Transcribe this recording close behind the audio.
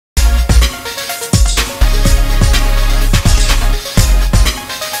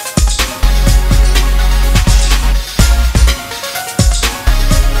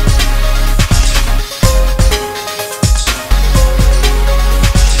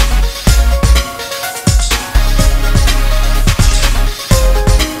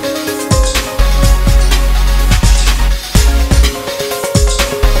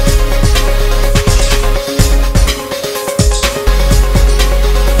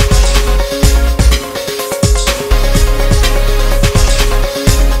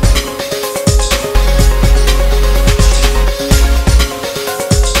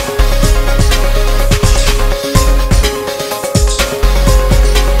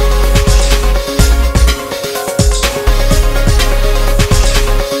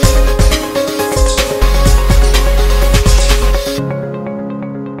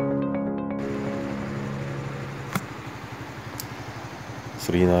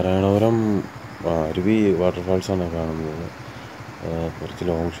നാരായണപുരം അരുവി വാട്ടർഫാൾസാണ് കാണുന്നത്. കുറച്ച്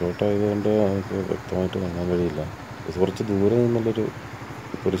ലോങ് ഷോട്ട് ആയതുകൊണ്ട് നമുക്ക് വ്യക്തമായിട്ട് കാണാൻ കഴിയില്ല. ഇത് കുറച്ച് ദൂരെ നിന്നുള്ളൊരു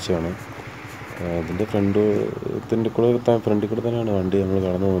കുറിച്ചാണ്. അതിൻ്റെ ഫ്രണ്ടിൽ കൂടെ തന്നെയാണ് വണ്ടി നമ്മൾ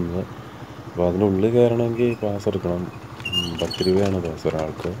കടന്നു പോകുന്നത്. അപ്പോൾ അതിനുള്ളിൽ കയറണമെങ്കിൽ പാസ് എടുക്കണം. 10 രൂപയാണ് പാസ്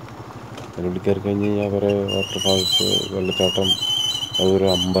ഒരാൾക്ക്. അതിനുള്ളിൽ കയറി കഴിഞ്ഞ് കഴിഞ്ഞാൽ കുറേ വാട്ടർഫാൾസ്, വെള്ളച്ചാട്ടം, അതൊരു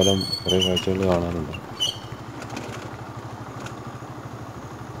അമ്പലം, കുറേ കാഴ്ചകൾ കാണാനുണ്ട്.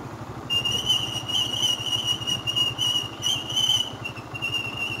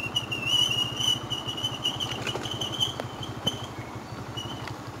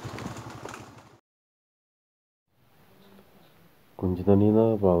 കുഞ്ചുതണ്ണിയിൽ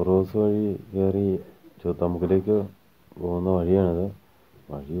നിന്ന് പവർ ഹൗസ് വഴി കയറി ചുവത്താമുക്കിലേക്ക് പോകുന്ന വഴിയാണിത്.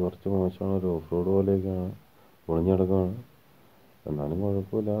 വഴി കുറച്ച് മോശമാണ്, ഒരു ഓഫ് റോഡ് പോലെയൊക്കെയാണ്, പൊളിഞ്ഞിടക്കാണ്. എന്നാലും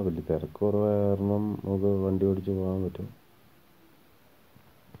കുഴപ്പമില്ല, വലിയ തിരക്ക് കുറവായ കാരണം നമുക്ക് വണ്ടി ഓടിച്ച് പോകാൻ പറ്റും.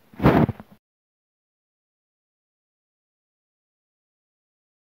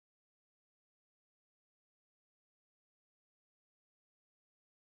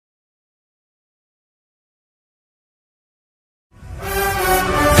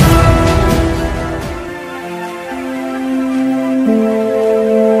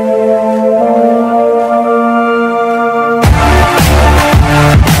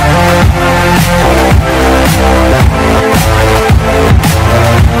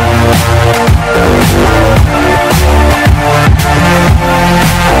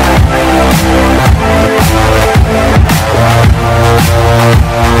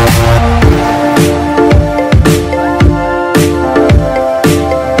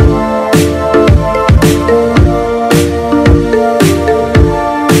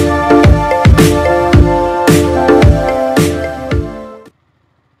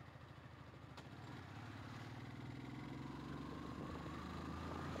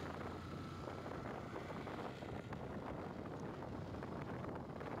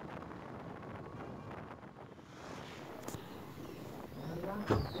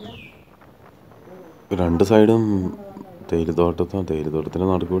 രണ്ട് സൈഡും തേയിലത്തോട്ടത്തിൻ്റെ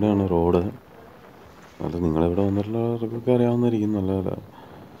നടുക്കൂടെയാണ് റോഡ്. അത് നിങ്ങളിവിടെ വന്നിട്ടുള്ളവർക്കൊക്കെ അറിയാവുന്നതായിരിക്കും. നല്ല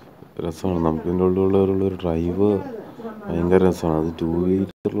രസമാണ്. നമുക്കിതിൻ്റെ ഉള്ളിലുള്ളൊരു ഡ്രൈവ് ഭയങ്കര രസമാണ്. അത് 2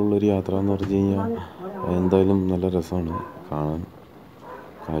 വീലറിലുള്ളൊരു യാത്ര എന്ന് പറഞ്ഞു കഴിഞ്ഞാൽ എന്തായാലും നല്ല രസമാണ് കാണാൻ.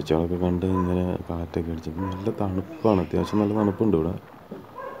 കാഴ്ചകളൊക്കെ കണ്ട് ഇങ്ങനെ കാറ്റൊക്കെ അടിച്ചപ്പോൾ നല്ല തണുപ്പാണ്, അത്യാവശ്യം നല്ല തണുപ്പുണ്ട് ഇവിടെ,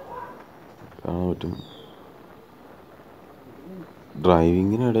 കാണാൻ പറ്റും.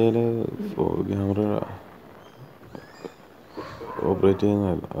 ഡ്രൈവിങ്ങിനിടയിൽ ക്യാമറ ഓപ്പറേറ്റ് ചെയ്യുന്ന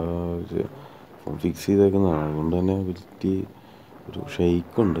ഫിക്സ് ചെയ്തേക്കുന്നതാണ്. അതുകൊണ്ട് തന്നെ വലിയ ഒരു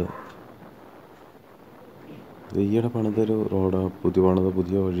ഷെയ്ക്കുണ്ട്. ഇത് ഈയിടെ പണിതൊരു റോഡാണ്,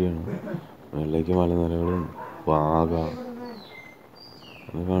 പുതിയ വഴിയാണ്. മേളിലേക്ക് മലനിരകളും വാഗ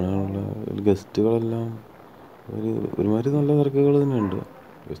അത് കാണാനുള്ള ഗസ്റ്റുകളെല്ലാം ഒരുമാതിരി നല്ല തിരക്കുകൾ തന്നെയുണ്ട്.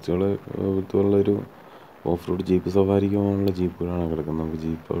 ഗസ്റ്റുകളെ ഇതുപോലുള്ളൊരു ഓഫ് റോഡ് ജീപ്പ് സഫാരിക്ക് പോകാനുള്ള ജീപ്പുകളാണ് കിടക്കുന്നത്. നമുക്ക്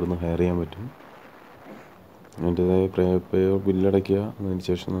ജീപ്പ് അവിടെ നിന്ന് ഹയർ ചെയ്യാൻ പറ്റും. അതിൻ്റേതായ ബില്ലടയ്ക്കുക. അതിന്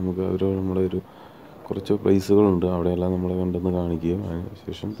ശേഷം നമുക്ക് നമ്മുടെ കുറച്ച് പ്ലേസുകളുണ്ട്, അവിടെയെല്ലാം നമ്മളെ കൊണ്ടുവന്ന് കാണിക്കുകയും അതിന്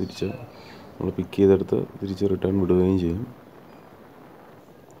ശേഷം തിരിച്ച് നമ്മൾ പിക്ക് ചെയ്തെടുത്ത് തിരിച്ച് റിട്ടേൺ വിടുകയും ചെയ്യും.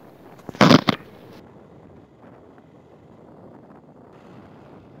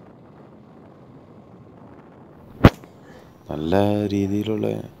 നല്ല രീതിയിലുള്ള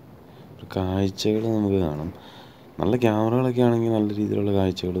കാഴ്ചകൾ നമുക്ക് കാണാം. നല്ല ക്യാമറകളൊക്കെ ആണെങ്കിൽ നല്ല രീതിയിലുള്ള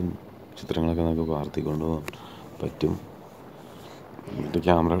കാഴ്ചകളും ചിത്രങ്ങളൊക്കെ നമുക്ക് പകർത്തിക്കൊണ്ട് പോകാൻ പറ്റും. എന്നിട്ട്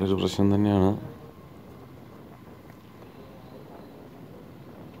ക്യാമറയുടെ ഒരു പ്രശ്നം തന്നെയാണ്.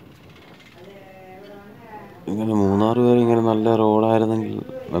 ഇങ്ങനെ മൂന്നാർ വരെ ഇങ്ങനെ നല്ല റോഡായിരുന്നെങ്കിൽ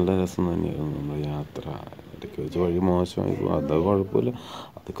നല്ല രസം തന്നെയായിരുന്നു നമ്മുടെ യാത്ര. ഇടയ്ക്ക് വെച്ച് വഴി മോശമായി പോകും, അത് കുഴപ്പമില്ല.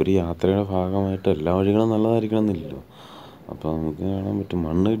 അതൊക്കെ ഒരു യാത്രയുടെ ഭാഗമായിട്ട് എല്ലാ വഴികളും നല്ലതായിരിക്കണം എന്നില്ലല്ലോ. അപ്പോൾ നമുക്ക് കാണാൻ പറ്റും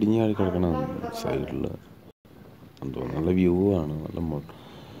മണ്ണ് ഇടിഞ്ഞ് കിടക്കണം സൈഡിൽ. എന്തോ നല്ല വ്യൂ ആണ്.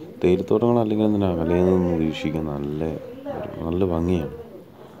 തേയിലത്തോട്ടങ്ങൾ അല്ലെങ്കിൽ തന്നെ അകലയിൽ നിന്ന് വീക്ഷിക്കാൻ നല്ല ഭംഗിയാണ്.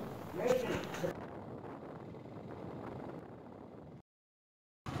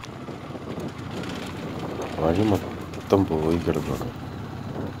 വഴി മൊത്തം പോയി കിടക്കുകയാണ്.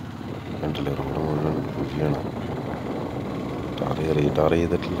 കണ്ടില്ലേ, റോഡ് മുഴുവൻ കുഴിയാണ്. ടാർ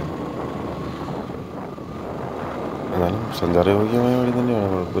ചെയ്തിട്ടില്ല. എന്നാലും സഞ്ചാരയോഗ്യമായ വഴി തന്നെയാണ്,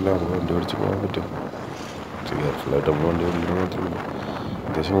 കുഴപ്പമില്ല. നമുക്ക് വണ്ടി ഓടിച്ച് പോകാൻ പറ്റും. കെയർഫുള്ളായിട്ട് നമ്മൾ വണ്ടി ഓടിക്കണം മാത്രമേ ഉള്ളൂ.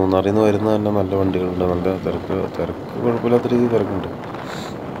 അത്യാവശ്യം മൂന്നാറിൽ നിന്ന് വരുന്ന തന്നെ നല്ല വണ്ടികളുണ്ട്. നല്ല തിരക്ക് കുഴപ്പമില്ലാത്ത രീതിയിൽ തിരക്കുണ്ട്.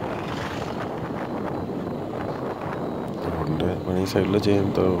 റോഡിൻ്റെ പണി സൈഡിൽ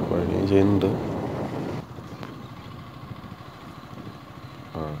ചെയ്യുന്നുണ്ട്.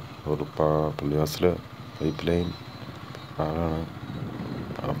 ഒരു പള്ളിവാസൽ പൈപ്പ് ലൈൻ പാലാണ്.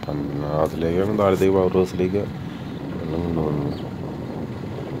 അപ്പം അതിലേക്കാണ് താഴത്തേക്ക് പവർ ഹൗസിലേക്ക് വെള്ളം കൊണ്ടുപോകുന്നത്.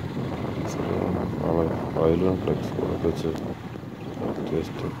 ഓയിലും ഫ്ലെക്സ് ഒക്കെ വെച്ച്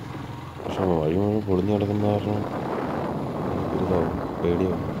ജസ്റ്റ്. പക്ഷെ വഴി മുഴുവൻ പൊളിഞ്ഞ് കിടക്കുന്ന കാരണം ഒരു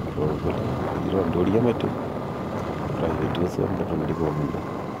പേടിയാവും. കുഴപ്പമില്ല, ഇതിൽ വണ്ടി ഓടിക്കാൻ പറ്റും. പ്രൈവറ്റ് ബസ് നമ്മുടെ ഫ്രണ്ടിൽ പോകുന്നുണ്ട്.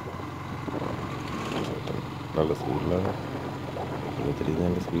 നല്ല സ്പീഡിലാണ്, 23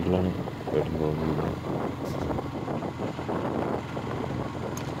 നല്ല സ്പീഡിലാണ് വേട്ടൻ പോകുന്നത്.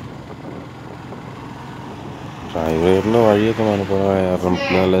 ഡ്രൈവറിൻ്റെ വഴിയൊക്കെ മനപ്പുറമായ കാരണം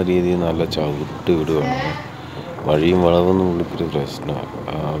നല്ല രീതിയിൽ നല്ല ചവിട്ട് വിടുകയാണ്. വഴിയും വളവൊന്നും പുള്ളിക്കൊരു പ്രശ്നമാണ്.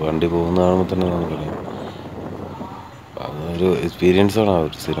 വണ്ടി പോകുന്ന കാണുമ്പോൾ തന്നെ നമുക്കറിയാം. അതൊരു എക്സ്പീരിയൻസാണ്.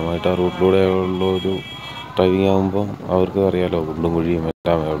 അവർ സ്ഥിരമായിട്ട് ആ റൂട്ടിലൂടെ ഉള്ള ഒരു ഡ്രൈവിംഗ് ആകുമ്പം അവർക്ക് അറിയാമല്ലോ കുണ്ടും കുഴിയും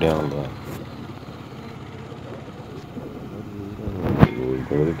എല്ലാം എവിടെയാണുള്ളത്.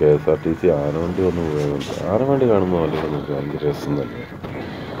 കോഴിക്കോട് KSRTC ആനവണ്ടി വന്ന് പോയാൽ ആനവണ്ടി കാണുമ്പോൾ അല്ലെങ്കിൽ ഭയങ്കര രസം തന്നെ.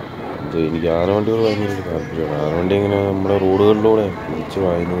 എനിക്ക് ആനവണ്ടിയോട് ഭയങ്കര താല്പര്യമാണ്. ആനവണ്ടി ഇങ്ങനെ നമ്മുടെ റോഡുകളിലൂടെ കുതിച്ച്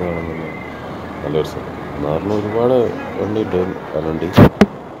വായുന്നത് കാണുന്നില്ല, നല്ല രസം. നാറിന് ഒരുപാട് വണ്ടിയുണ്ട് ആനവണ്ടി.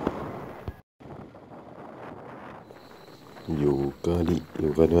 യൂക്കാലി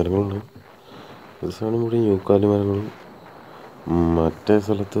മരങ്ങളുണ്ട്. ഒരു സ്ഥലം കൂടി യൂക്കാലി മരങ്ങളും, മറ്റേ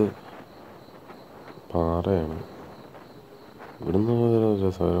സ്ഥലത്ത് പാറയാണ്. ഇവിടുന്ന്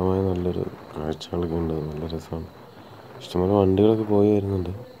രസകരമായ നല്ലൊരു കാഴ്ചകളൊക്കെ ഉണ്ട്, നല്ല രസമാണ്. ഇഷ്ടംപോലെ വണ്ടികളൊക്കെ പോയി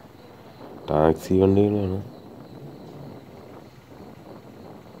വരുന്നുണ്ട്. ടാക്സി വണ്ടികളാണ്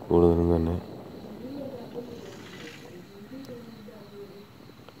കൂടുതലും തന്നെ.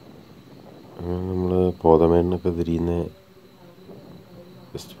 നമ്മൾ പോതമേടിനൊക്കെ തിരിയുന്ന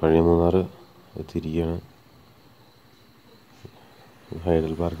പഴയ മൂന്നാർ തിരിയാണ്.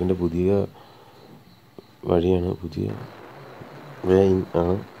 ഹൈഡൽ പാർക്കിൻ്റെ പുതിയ വഴിയാണ്, പുതിയ വേ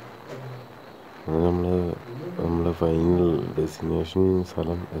ആണ്. അത് നമ്മുടെ ഫൈനൽ ഡെസ്റ്റിനേഷൻ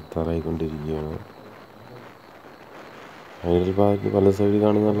സ്ഥലം എത്താറായിക്കൊണ്ടിരിക്കുകയാണ്. ഹൈഡൽ പാർക്ക് പല സൈഡിൽ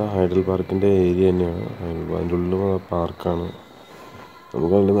കാണുന്നതല്ല, ഹൈഡൽ പാർക്കിൻ്റെ ഏരിയ തന്നെയാണ്. അതിൻ്റെ ഉള്ളിൽ പാർക്കാണ്.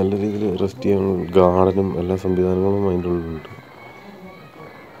 നമുക്ക് അതിൽ നല്ല രീതിയിൽ റെസ്റ്റ് ചെയ്യാൻ ഗാർഡനും എല്ലാ സംവിധാനങ്ങളും അതിൻ്റെ ഉള്ളിലുണ്ട്.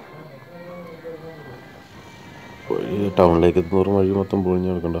 വഴി ടൗണിലേക്ക് എത്തുന്നവരും വഴി മൊത്തം പൊളിഞ്ഞ്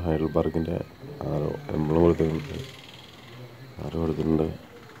കിടക്കുന്നുണ്ട്. ഹൈഡൽ പാർക്കിൻ്റെ എംബ്ലം കൊടുത്തിട്ടുണ്ട്.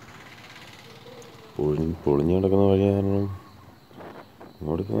 പൊളിഞ്ഞ് കിടക്കുന്ന വഴി കാരണം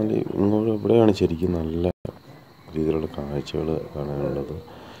ഇങ്ങോട്ട് ഇവിടെയാണ് ശരിക്കും നല്ല രീതിയിലുള്ള കാഴ്ചകൾ കാണാനുള്ളത്.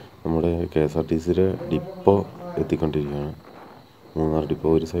 നമ്മുടെ KSRTCയുടെ ഡിപ്പോ എത്തിക്കൊണ്ടിരിക്കുകയാണ്. മൂന്നാർ ഡിപ്പോ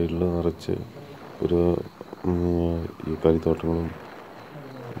ഒരു സൈഡിൽ നിറച്ച് ഒരു യൂക്കാലിത്തോട്ടങ്ങളും,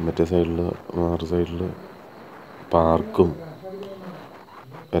 മറ്റേ സൈഡിൽ പാർക്കും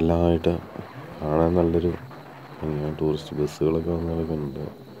എല്ലാമായിട്ട് കാണാൻ നല്ലൊരു ടൂറിസ്റ്റ് ബസ്സുകളൊക്കെ വന്ന് കിടക്കുന്നുണ്ട്.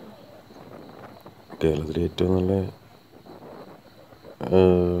 കേരളത്തിലെ ഏറ്റവും നല്ല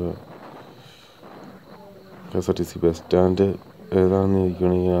KSRTC ബസ് സ്റ്റാൻഡ് ഏതാണെന്ന്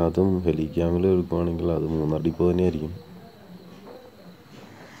ചോദിക്കുകയാണെങ്കിൽ അതും ഹെലിക്യാമിൽ എടുക്കുകയാണെങ്കിൽ അത് മൂന്നാർ ഡിപ്പോ തന്നെയായിരിക്കും.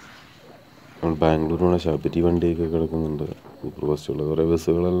 ബാംഗ്ലൂരിലുള്ള ശബരി വണ്ടിയൊക്കെ കിടക്കുന്നുണ്ട്. സൂപ്പർ ബസ്സുകൾ കുറേ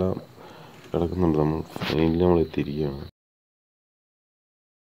ബസ്സുകളെല്ലാം കിടക്കുന്നുണ്ട്. നമ്മൾ എത്തിയിരിക്കുകയാണ്.